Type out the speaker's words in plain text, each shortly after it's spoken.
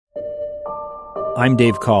I'm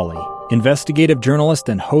Dave Cawley, investigative journalist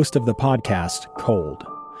and host of the podcast Cold.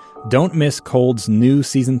 Don't miss Cold's new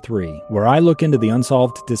Season 3, where I look into the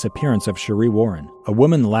unsolved disappearance of Cherie Warren, a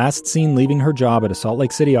woman last seen leaving her job at a Salt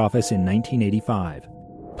Lake City office in 1985.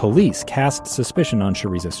 Police cast suspicion on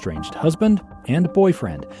Cherie's estranged husband and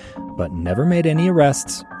boyfriend, but never made any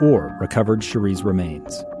arrests or recovered Cherie's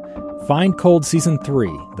remains. Find Cold Season 3,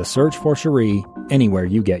 The Search for Cherie, anywhere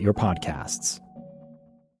you get your podcasts.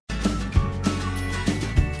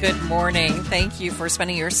 Good morning. Thank you for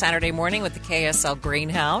spending your Saturday morning with the KSL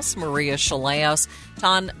Greenhouse. Maria Shilaos,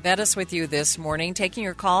 Ton Bettis with you this morning, taking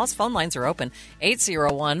your calls. Phone lines are open,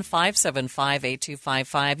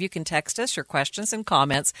 801-575-8255. You can text us your questions and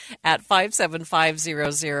comments at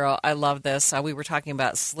 57500. I love this. We were talking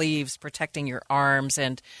about sleeves protecting your arms,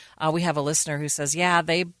 and we have a listener who says, yeah,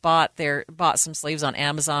 they bought some sleeves on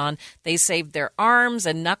Amazon. They saved their arms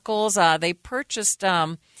and knuckles. They purchased...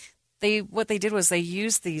 What they did was they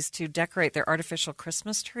used these to decorate their artificial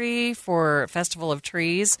Christmas tree for Festival of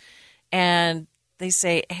Trees, and they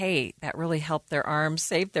say, hey, that really helped their arms,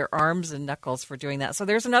 saved their arms and knuckles for doing that. So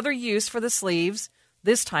there's another use for the sleeves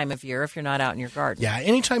this time of year if you're not out in your garden. Yeah,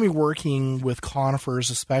 anytime you're working with conifers,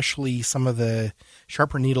 especially some of the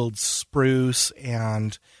sharper needled spruce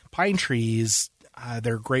and pine trees,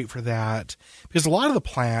 they're great for that, because a lot of the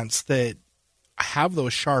plants that have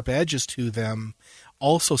those sharp edges to them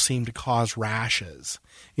also seem to cause rashes.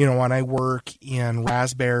 You know, when I work in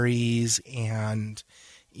raspberries and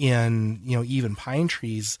in, even pine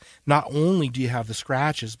trees, not only do you have the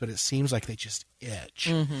scratches, but it seems like they just itch.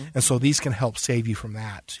 Mm-hmm. And so these can help save you from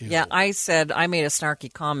that too. Yeah, I made a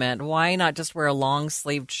snarky comment, why not just wear a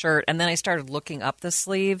long-sleeved shirt? And then I started looking up the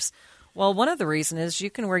sleeves. Well, one of the reasons is you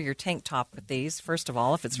can wear your tank top with these, first of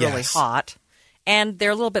all, if it's really hot. And they're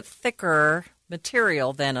a little bit thicker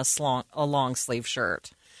material than a long sleeve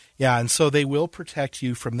shirt. Yeah, and so they will protect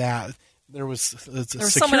you from that. There was a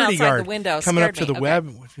someone security outside guard the window coming up to the okay. web.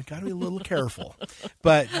 We've got to be a little careful.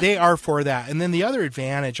 But they are for that. And then the other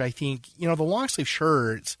advantage, I think, the long sleeve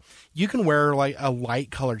shirts, you can wear like a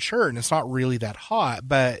light colored shirt and it's not really that hot.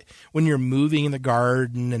 But when you're moving in the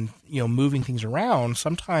garden and, moving things around,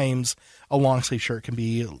 sometimes a long sleeve shirt can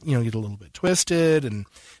be, get a little bit twisted. And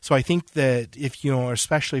so I think that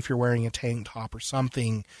especially if you're wearing a tank top or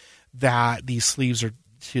something, that these sleeves are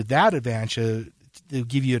to that advantage. They'll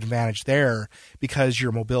give you an advantage there because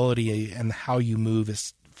your mobility and how you move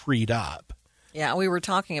is freed up. Yeah, we were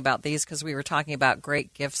talking about these because we were talking about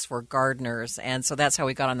great gifts for gardeners, and so that's how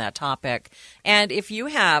we got on that topic. And if you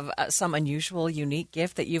have some unusual, unique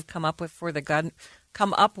gift that you've come up with for the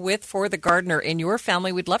gardener in your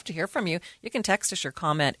family, we'd love to hear from you. You can text us your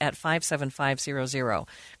comment at 57500.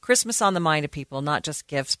 Christmas on the mind of people, not just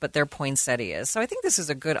gifts, but their poinsettias. So I think this is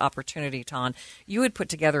a good opportunity, Ton. You had put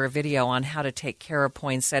together a video on how to take care of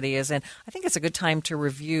poinsettias, and I think it's a good time to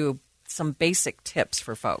review some basic tips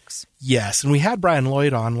for folks. Yes, and we had Brian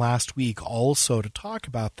Lloyd on last week also to talk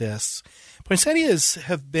about this. Poinsettias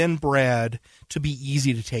have been bred to be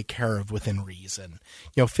easy to take care of within reason.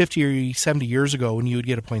 50 or 70 years ago when you would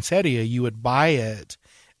get a poinsettia, you would buy it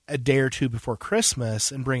a day or two before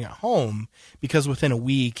Christmas and bring it home because within a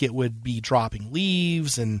week it would be dropping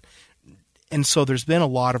leaves and so there's been a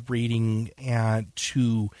lot of breeding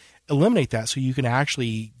to eliminate that so you can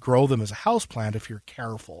actually grow them as a houseplant if you're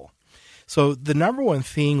careful. So the number one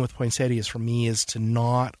thing with poinsettias for me is to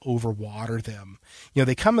not overwater them.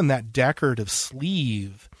 They come in that decorative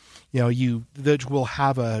sleeve, that will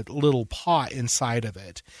have a little pot inside of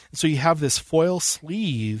it. So you have this foil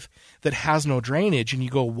sleeve that has no drainage and you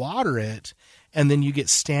go water it and then you get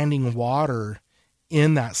standing water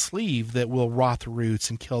in that sleeve that will rot the roots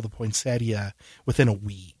and kill the poinsettia within a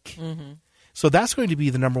week. Mm-hmm. So that's going to be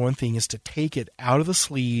the number one thing is to take it out of the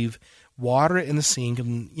sleeve, water it in the sink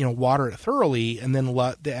and, water it thoroughly and then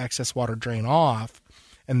let the excess water drain off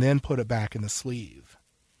and then put it back in the sleeve.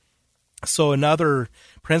 So another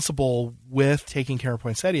principle with taking care of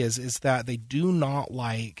poinsettias is that they do not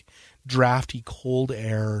like drafty cold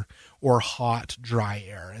air or hot dry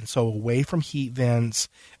air. And so away from heat vents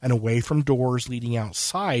and away from doors leading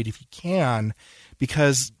outside if you can,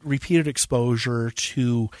 because repeated exposure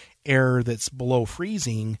to air that's below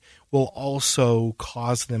freezing will also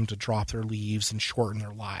cause them to drop their leaves and shorten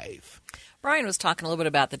their life. Brian was talking a little bit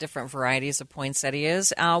about the different varieties of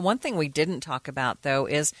poinsettias. One thing we didn't talk about, though,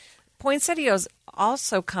 is poinsettias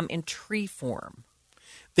also come in tree form.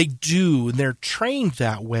 They do, and they're trained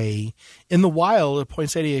that way. In the wild, a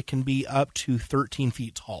poinsettia can be up to 13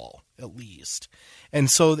 feet tall, at least. And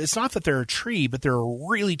so it's not that they're a tree, but they're a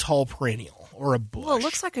really tall perennial or a bush. Well, it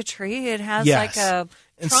looks like a tree. It has like a trunk like a tree.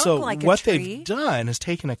 And so what they've done is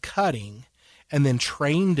taken a cutting and then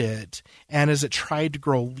trained it. And as it tried to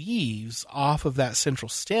grow leaves off of that central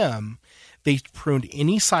stem, they pruned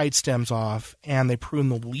any side stems off, and they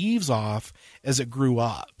pruned the leaves off as it grew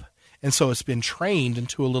up. And so it's been trained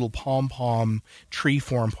into a little pom-pom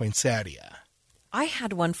tree-form poinsettia. I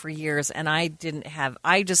had one for years, and I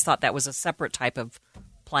just thought that was a separate type of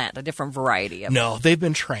plant, a different variety of No, they've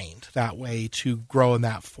been trained that way to grow in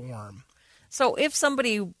that form. So if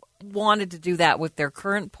somebody wanted to do that with their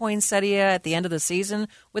current poinsettia at the end of the season,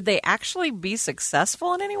 would they actually be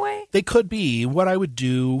successful in any way? They could be. What I would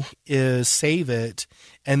do is save it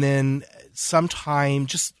and then sometime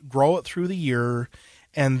just grow it through the year,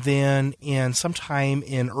 and then sometime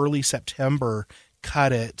in early September,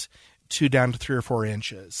 cut it down to 3 or 4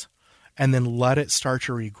 inches, and then let it start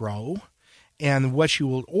to regrow. And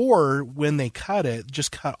or when they cut it,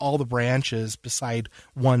 just cut all the branches beside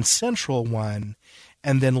one central one,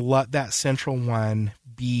 and then let that central one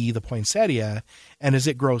be the poinsettia. And as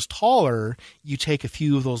it grows taller, you take a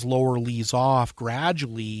few of those lower leaves off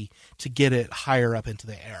gradually to get it higher up into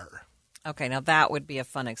the air. Okay, now that would be a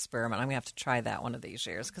fun experiment. I'm going to have to try that one of these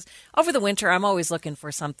years. Because over the winter, I'm always looking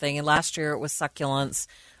for something. And last year it was succulents.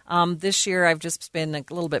 This year I've just been a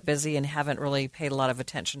little bit busy and haven't really paid a lot of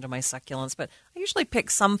attention to my succulents. But I usually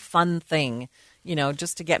pick some fun thing,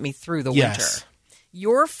 just to get me through the winter.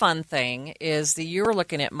 Your fun thing is you're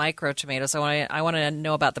looking at micro tomatoes. I want to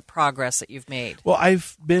know about the progress that you've made. Well,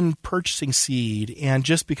 I've been purchasing seed, and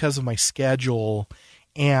just because of my schedule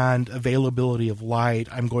and availability of light,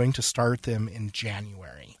 I'm going to start them in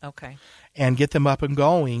January. Okay. And get them up and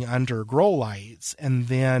going under grow lights. And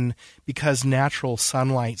then because natural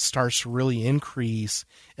sunlight starts to really increase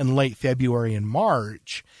in late February and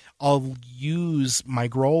March, I'll use my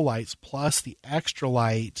grow lights plus the extra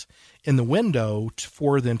light in the window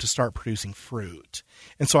for them to start producing fruit.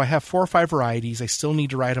 And so I have 4 or 5 varieties. I still need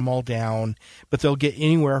to write them all down, but they'll get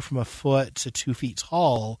anywhere from 1 foot to 2 feet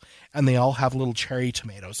tall, and they all have little cherry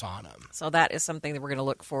tomatoes on them. So that is something that we're going to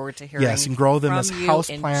look forward to hearing. Yes, and grow them from as you house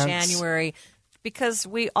in plants. January, because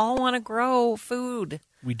we all want to grow food.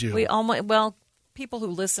 We do. People who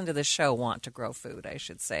listen to the show want to grow food, I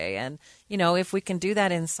should say. And, if we can do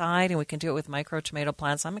that inside and we can do it with micro tomato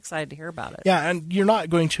plants, I'm excited to hear about it. Yeah, and you're not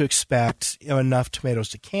going to expect enough tomatoes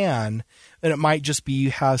to can. And it might just be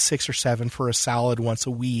you have 6 or 7 for a salad once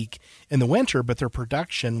a week in the winter, but their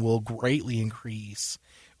production will greatly increase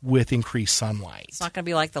with increased sunlight. It's not going to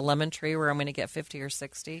be like the lemon tree where I'm going to get 50 or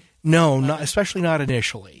 60? No, especially not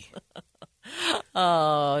initially.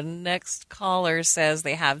 Oh, next caller says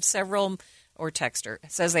they have several... or texter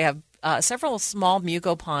says they have several small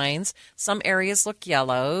mugo pines. Some areas look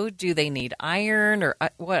yellow. Do they need iron, or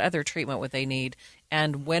what other treatment would they need?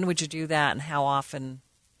 And when would you do that, and how often?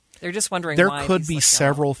 They're just wondering why. There could be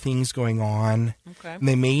several things going on. Okay. And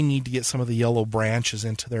they may need to get some of the yellow branches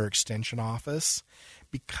into their extension office,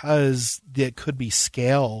 because it could be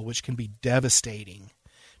scale, which can be devastating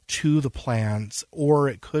to the plants, or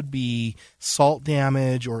it could be salt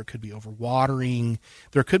damage, or it could be overwatering.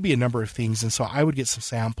 There could be a number of things, and so I would get some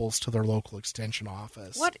samples to their local extension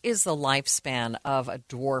office. What is the lifespan of a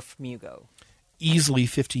dwarf mugo? Easily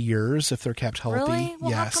 50 years if they're kept healthy. Really?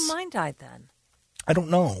 Well, yes. how come mine died then? I don't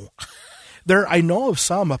know. I know of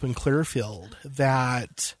some up in Clearfield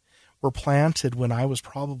that were planted when I was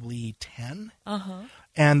probably 10. Uh-huh.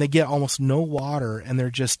 And they get almost no water, and they're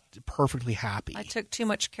just perfectly happy. I took too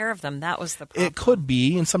much care of them. That was the problem. It could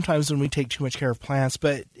be, and sometimes when we take too much care of plants,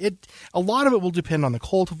 but a lot of it will depend on the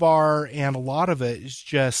cultivar, and a lot of it is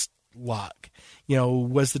just luck.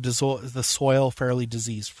 Was the soil fairly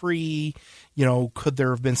disease-free? Could there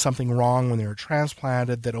have been something wrong when they were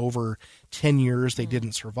transplanted that over 10 years they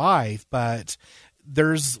didn't survive? But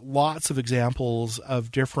there's lots of examples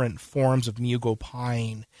of different forms of mugo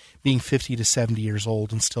pine being 50 to 70 years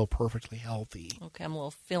old and still perfectly healthy. Okay, I'm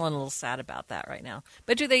feeling a little sad about that right now.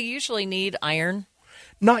 But do they usually need iron?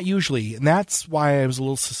 Not usually, and that's why I was a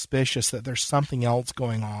little suspicious that there's something else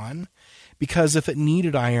going on. Because if it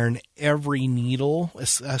needed iron, every needle,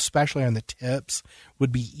 especially on the tips,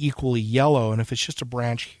 would be equally yellow. And if it's just a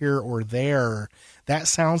branch here or there, that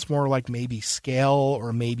sounds more like maybe scale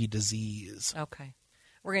or maybe disease. Okay.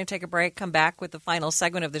 We're going to take a break, come back with the final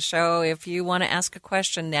segment of the show. If you want to ask a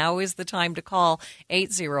question, now is the time to call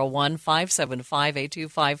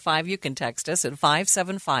 801-575-8255. You can text us at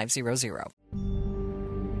 57500.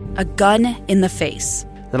 A gun in the face.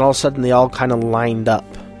 Then all of a sudden they all kind of lined up.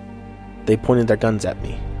 They pointed their guns at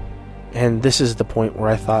me. And this is the point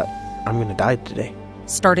where I thought, I'm going to die today.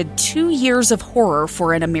 Started 2 years of horror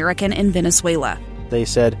for an American in Venezuela. They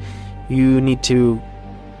said, you need to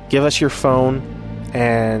give us your phone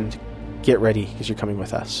and get ready because you're coming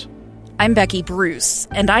with us. I'm Becky Bruce,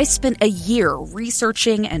 and I spent a year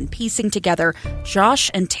researching and piecing together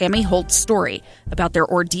Josh and Tammy Holt's story about their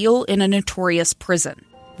ordeal in a notorious prison.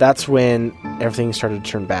 That's when everything started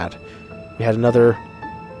to turn bad. We had another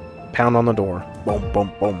pound on the door. Boom,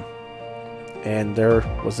 boom, boom. And there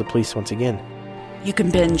was the police once again. You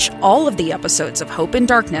can binge all of the episodes of Hope in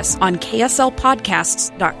Darkness on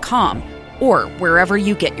KSLPodcasts.com or wherever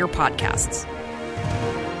you get your podcasts.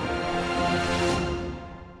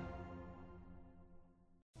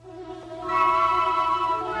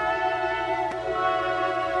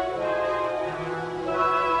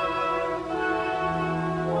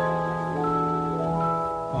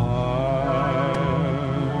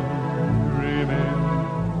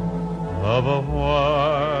 Of a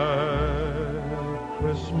white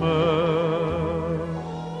Christmas,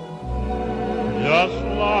 just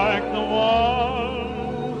like the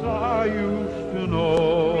ones I used to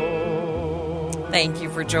know. Thank you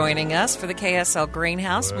for joining us for the KSL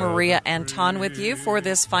Greenhouse. Maria Anton with you for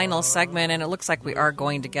this final segment, and it looks like we are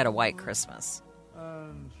going to get a white Christmas.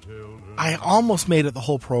 I almost made it the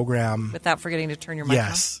whole program. Without forgetting to turn your mic on?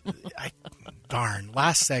 Yes. Darn.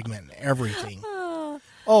 Last segment, everything.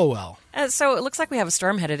 Oh, well. So it looks like we have a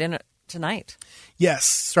storm headed in tonight. Yes,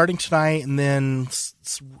 starting tonight and then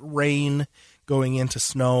rain going into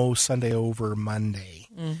snow Sunday over Monday.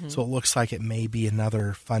 Mm-hmm. So it looks like it may be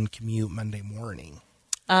another fun commute Monday morning.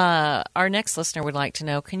 Our next listener would like to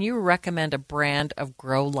know, can you recommend a brand of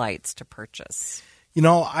grow lights to purchase? You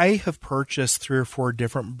know, I have purchased 3 or 4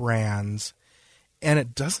 different brands, and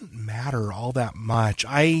it doesn't matter all that much.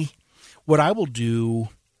 What I will do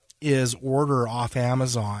is order off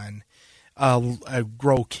Amazon a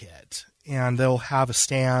grow kit, and they'll have a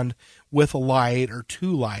stand with a light or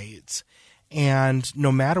 2 lights. And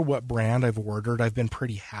no matter what brand I've ordered, I've been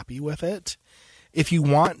pretty happy with it. If you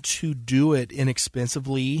want to do it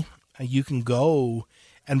inexpensively, you can go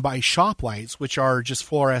and buy shop lights, which are just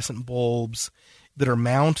fluorescent bulbs that are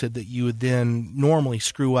mounted that you would then normally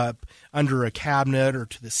screw up under a cabinet or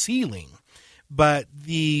to the ceiling. But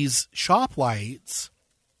these shop lights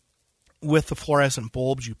with the fluorescent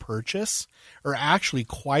bulbs you purchase are actually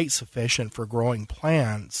quite sufficient for growing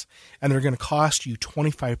plants, and they're going to cost you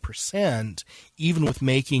 25%, even with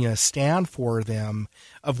making a stand for them,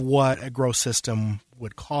 of what a grow system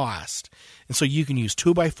would cost. And so you can use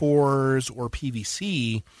 2x4s or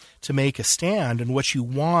PVC to make a stand, and what you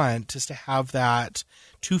want is to have that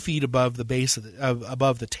 2 feet above the base of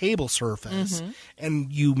above the table surface,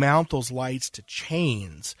 and you mount those lights to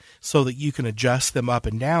chains so that you can adjust them up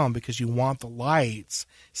and down, because you want the lights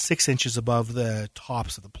 6 inches above the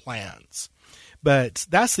tops of the plants. But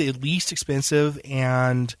that's the least expensive,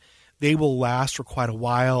 and they will last for quite a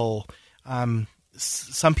while.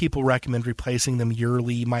 Some people recommend replacing them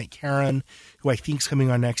yearly. Mike Karen, who I think is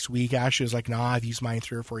coming on next week, actually is like, nah, I've used mine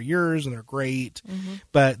 3 or 4 years and they're great.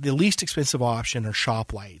 But the least expensive option are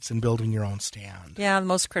shop lights and building your own stand. Yeah, the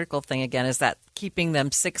most critical thing, again, is that keeping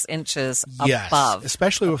them 6 inches above. Yes,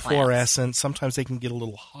 especially with plants. fluorescent. Sometimes they can get a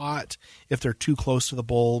little hot if they're too close to the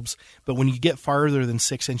bulbs. But when you get farther than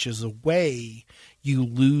 6 inches away, you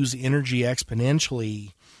lose energy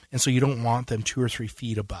exponentially. And so you don't want them 2 or 3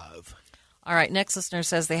 feet above. All right, next listener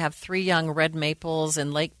says they have 3 young red maples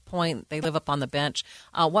in Lake Point. They live up on the bench.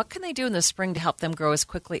 What can they do in the spring to help them grow as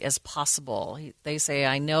quickly as possible? They say,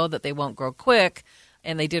 I know that they won't grow quick,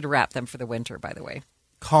 and they did wrap them for the winter, by the way.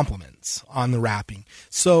 Compliments on the wrapping.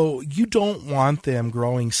 So you don't want them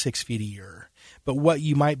growing 6 feet a year. But what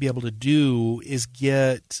you might be able to do is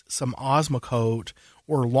get some Osmocote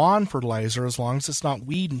or lawn fertilizer, as long as it's not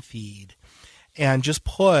weed and feed, and just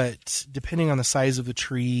put, depending on the size of the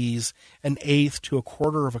trees, 1/8 to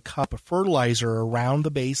 1/4 of a cup of fertilizer around the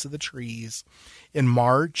base of the trees in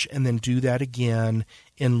March, and then do that again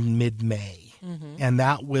in mid-May. And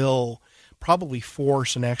that will probably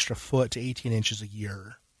force an extra foot to 18 inches a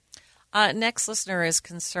year. Next listener is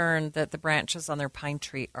concerned that the branches on their pine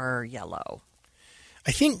tree are yellow.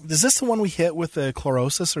 I think, is this the one we hit with the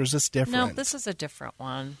chlorosis, or is this different? No, this is a different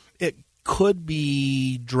one. It could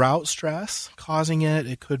be drought stress causing it.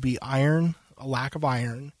 It could be iron, a lack of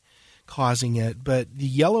iron causing it. But the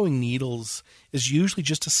yellowing needles is usually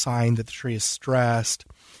just a sign that the tree is stressed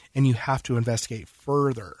and you have to investigate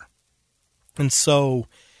further. And so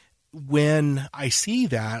when I see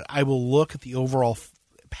that, I will look at the overall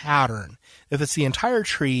pattern. If it's the entire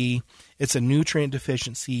tree, it's a nutrient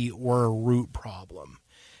deficiency or a root problem.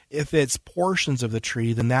 If it's portions of the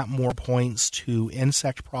tree, then that more points to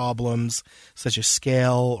insect problems such as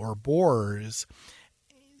scale or borers.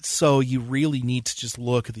 So you really need to just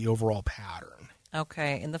look at the overall pattern.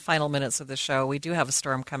 Okay, in the final minutes of the show, we do have a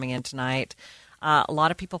storm coming in tonight. A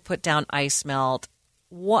lot of people put down ice melt.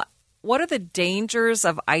 What are the dangers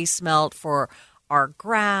of ice melt for our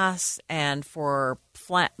grass and for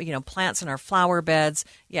plants in our flower beds?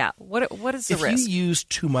 Yeah, what is the risk? If you use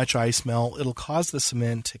too much ice melt, it'll cause the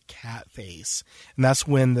cement to cat face, and that's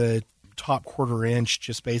when the top quarter inch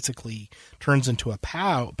just basically turns into a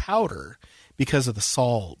powder because of the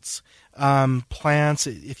salts. Plants,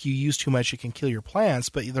 if you use too much, it can kill your plants,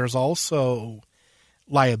 but there's also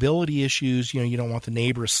liability issues. You don't want the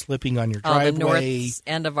neighbors slipping on your driveway. The north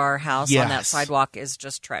end of our house on that sidewalk is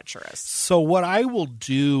just treacherous. So what I will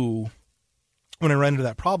do when I run into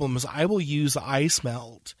that problem is I will use ice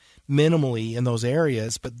melt minimally in those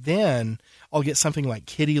areas, but then I'll get something like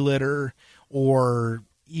kitty litter or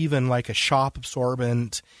even like a shop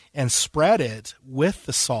absorbent and spread it with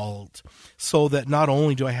the salt so that not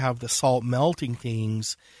only do I have the salt melting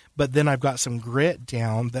things, but then I've got some grit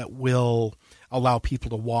down that will allow people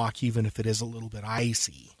to walk even if it is a little bit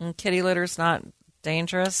icy. And kitty litter's not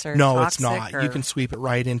dangerous or no, toxic? No, it's not. You can sweep it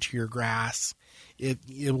right into your grass. It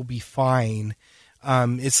will be fine.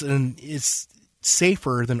 It's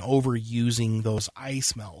safer than overusing those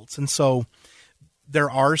ice melts. And so there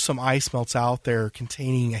are some ice melts out there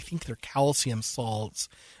containing, I think they're calcium salts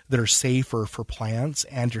that are safer for plants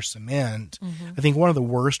and your cement. Mm-hmm. I think one of the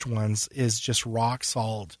worst ones is just rock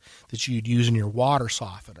salt that you'd use in your water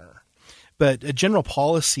softener. But a general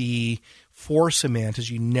policy for cement is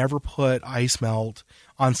you never put ice melt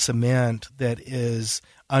on cement that is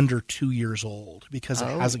under 2 years old because it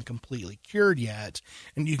hasn't completely cured yet.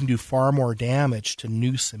 And you can do far more damage to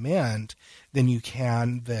new cement than you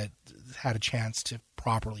can that had a chance to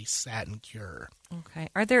properly set and cure. Okay.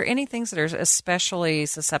 Are there any things that are especially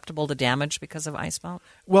susceptible to damage because of ice melt?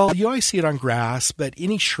 Well, you always see it on grass, but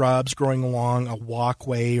any shrubs growing along a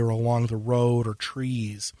walkway or along the road or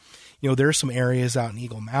trees, there are some areas out in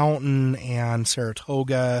Eagle Mountain and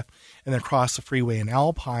Saratoga and then across the freeway in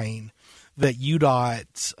Alpine that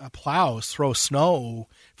UDOT plows throw snow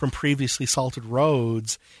from previously salted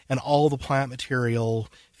roads, and all the plant material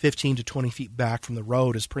 15 to 20 feet back from the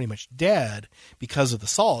road is pretty much dead because of the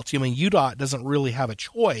salt. UDOT doesn't really have a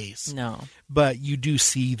choice. No. But you do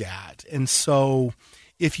see that. And so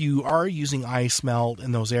if you are using ice melt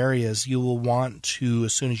in those areas, you will want to,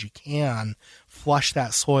 as soon as you can, flush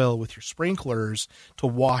that soil with your sprinklers to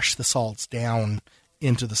wash the salts down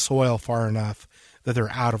into the soil far enough that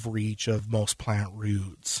they're out of reach of most plant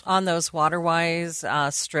roots. On those water-wise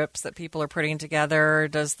strips that people are putting together,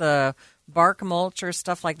 does the bark mulch or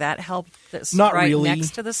stuff like that help that's Not right really.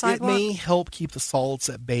 Next to the sidewalk? It may help keep the salts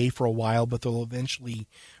at bay for a while, but they'll eventually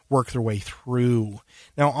work their way through.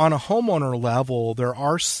 Now, on a homeowner level, there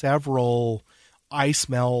are several ice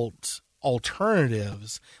melt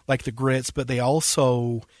alternatives like the grits, but they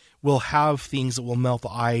also will have things that will melt the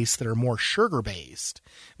ice that are more sugar-based.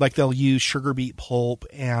 Like they'll use sugar beet pulp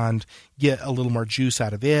and get a little more juice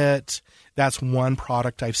out of it. That's one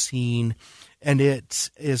product I've seen, and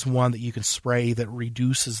it is one that you can spray that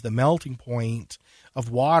reduces the melting point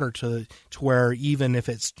of water to where even if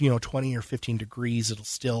it's 20 or 15 degrees, it'll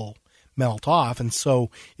still melt off. And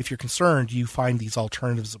so if you're concerned, you find these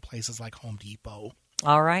alternatives at places like Home Depot.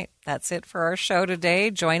 All right. That's it for our show today.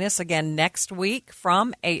 Join us again next week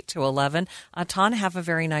from 8 to 11. Ton, have a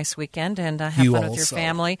very nice weekend and have fun with your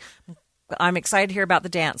family. I'm excited to hear about the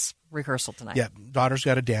dance rehearsal tonight. Yeah, daughter's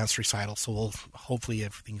got a dance recital, so hopefully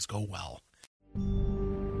everything's go well.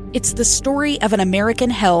 It's the story of an American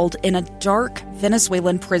held in a dark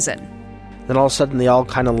Venezuelan prison. Then all of a sudden they all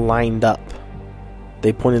kind of lined up.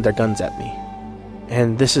 They pointed their guns at me.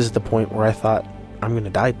 And this is the point where I thought, I'm going to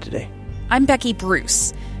die today. I'm Becky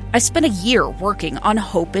Bruce. I spent a year working on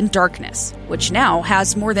Hope in Darkness, which now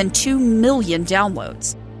has more than 2 million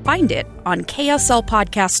downloads. Find it on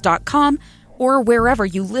kslpodcast.com or wherever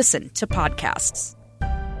you listen to podcasts.